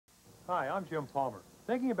Hi, I'm Jim Palmer.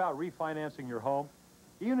 Thinking about refinancing your home?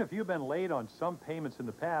 Even if you've been late on some payments in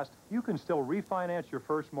the past, you can still refinance your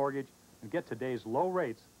first mortgage and get today's low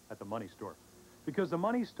rates at the Money Store. Because the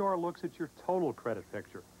Money Store looks at your total credit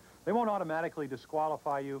picture. They won't automatically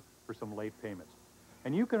disqualify you for some late payments.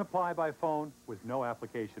 And you can apply by phone with no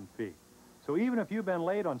application fee. So even if you've been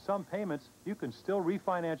late on some payments, you can still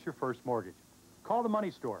refinance your first mortgage. Call the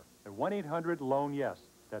Money Store at 1-800-LOAN-YES.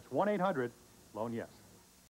 That's 1-800-LOAN-YES.